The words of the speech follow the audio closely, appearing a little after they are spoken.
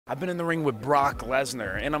I've been in the ring with Brock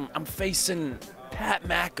Lesnar, and I'm facing Pat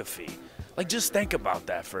McAfee. Like, just think about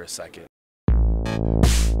that for a second.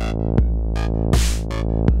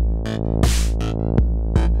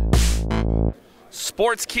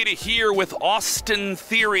 Sportskeeda here with Austin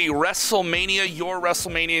Theory, WrestleMania, your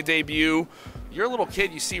WrestleMania debut. You're a little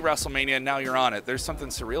kid, you see WrestleMania, and now you're on it. There's something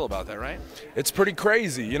surreal about that, right? It's pretty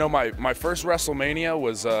crazy. You know, my first WrestleMania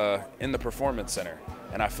was in the Performance Center.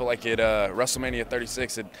 And I feel like WrestleMania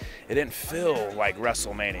 36, it didn't feel like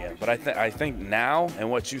WrestleMania. But I think now,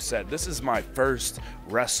 and what you said, this is my first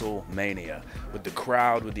WrestleMania. With the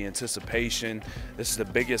crowd, with the anticipation. This is the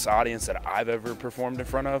biggest audience that I've ever performed in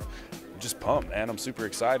front of. I'm just pumped, man. I'm super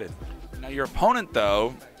excited. Now, your opponent,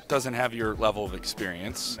 though, doesn't have your level of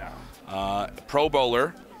experience. No. Pro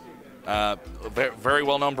Bowler, very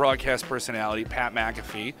well-known broadcast personality, Pat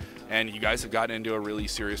McAfee. And you guys have gotten into a really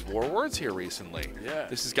serious war of words here recently. Yeah.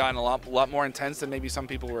 This has gotten a lot more intense than maybe some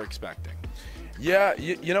people were expecting. Yeah,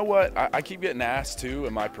 you know what? I keep getting asked, too,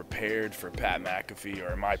 am I prepared for Pat McAfee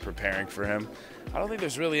or am I preparing for him? I don't think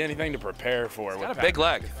there's really anything to prepare for. He's got a big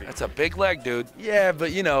leg. That's a big leg, dude. Yeah,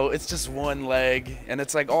 but, you know, it's just one leg. And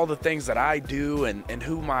it's like all the things that I do and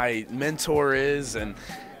who my mentor is. And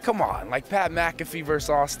come on, like Pat McAfee versus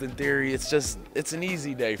Austin Theory, it's an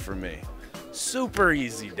easy day for me. Super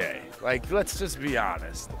easy day. Like, let's just be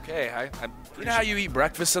honest. Okay, you know how you eat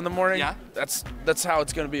breakfast in the morning? Yeah. That's how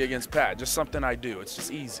it's going to be against Pat. Just something I do. It's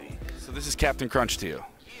just easy. So this is Captain Crunch to you.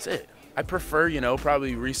 That's it. I prefer, you know,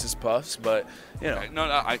 probably Reese's Puffs, but, you know. Okay. No,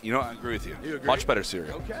 I agree with you. You agree? Much better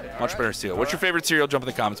cereal. Okay. Much better cereal. What's your favorite cereal? Jump in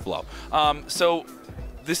the comments below. So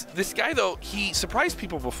this guy, though, he surprised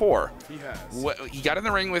people before. He has. He got in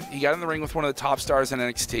the ring with one of the top stars in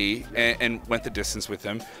NXT and went the distance with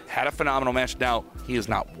him. Had a phenomenal match. Now he has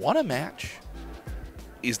not won a match.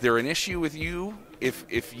 Is there an issue with you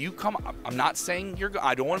if you come? I'm not saying you're.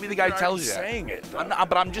 I don't want to be the guy who tells you that. Saying it,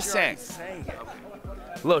 but I'm just saying.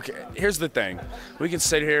 Look, here's the thing. We can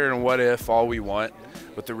sit here and what if all we want,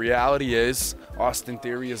 but the reality is Austin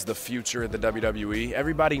Theory is the future of the WWE.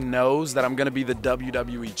 Everybody knows that I'm going to be the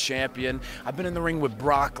WWE champion. I've been in the ring with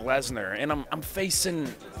Brock Lesnar, and I'm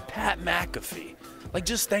facing Pat McAfee. Like,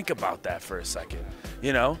 just think about that for a second.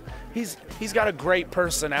 You know, he's got a great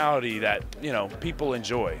personality that, you know, people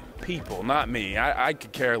enjoy. People, not me. I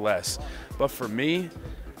could care less. But for me,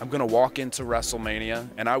 I'm going to walk into WrestleMania,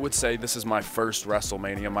 and I would say this is my first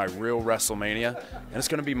WrestleMania, my real WrestleMania, and it's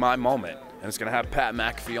going to be my moment. And it's going to have Pat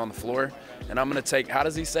McAfee on the floor, and I'm going to take, how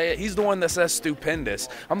does he say it? He's the one that says stupendous.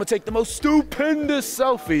 I'm going to take the most stupendous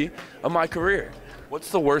selfie of my career. What's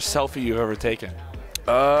the worst selfie you've ever taken?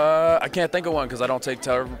 I can't think of one because I don't take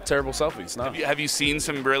terrible selfies. No. Have you seen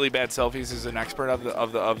some really bad selfies as an expert of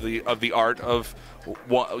the art of,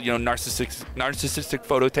 you know, narcissistic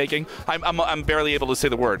photo taking? I'm barely able to say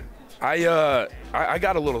the word. I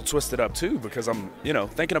got a little twisted up too because I'm, you know,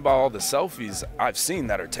 thinking about all the selfies I've seen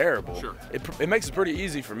that are terrible. Sure. It makes it pretty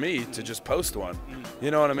easy for me to just post one.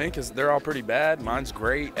 You know what I mean? Because they're all pretty bad. Mine's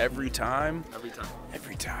great every time. Every time.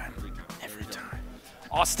 Every time. Every time.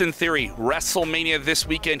 Austin Theory, WrestleMania this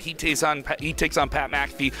weekend. He takes on Pat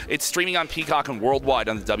McAfee. It's streaming on Peacock and worldwide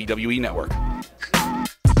on the WWE Network.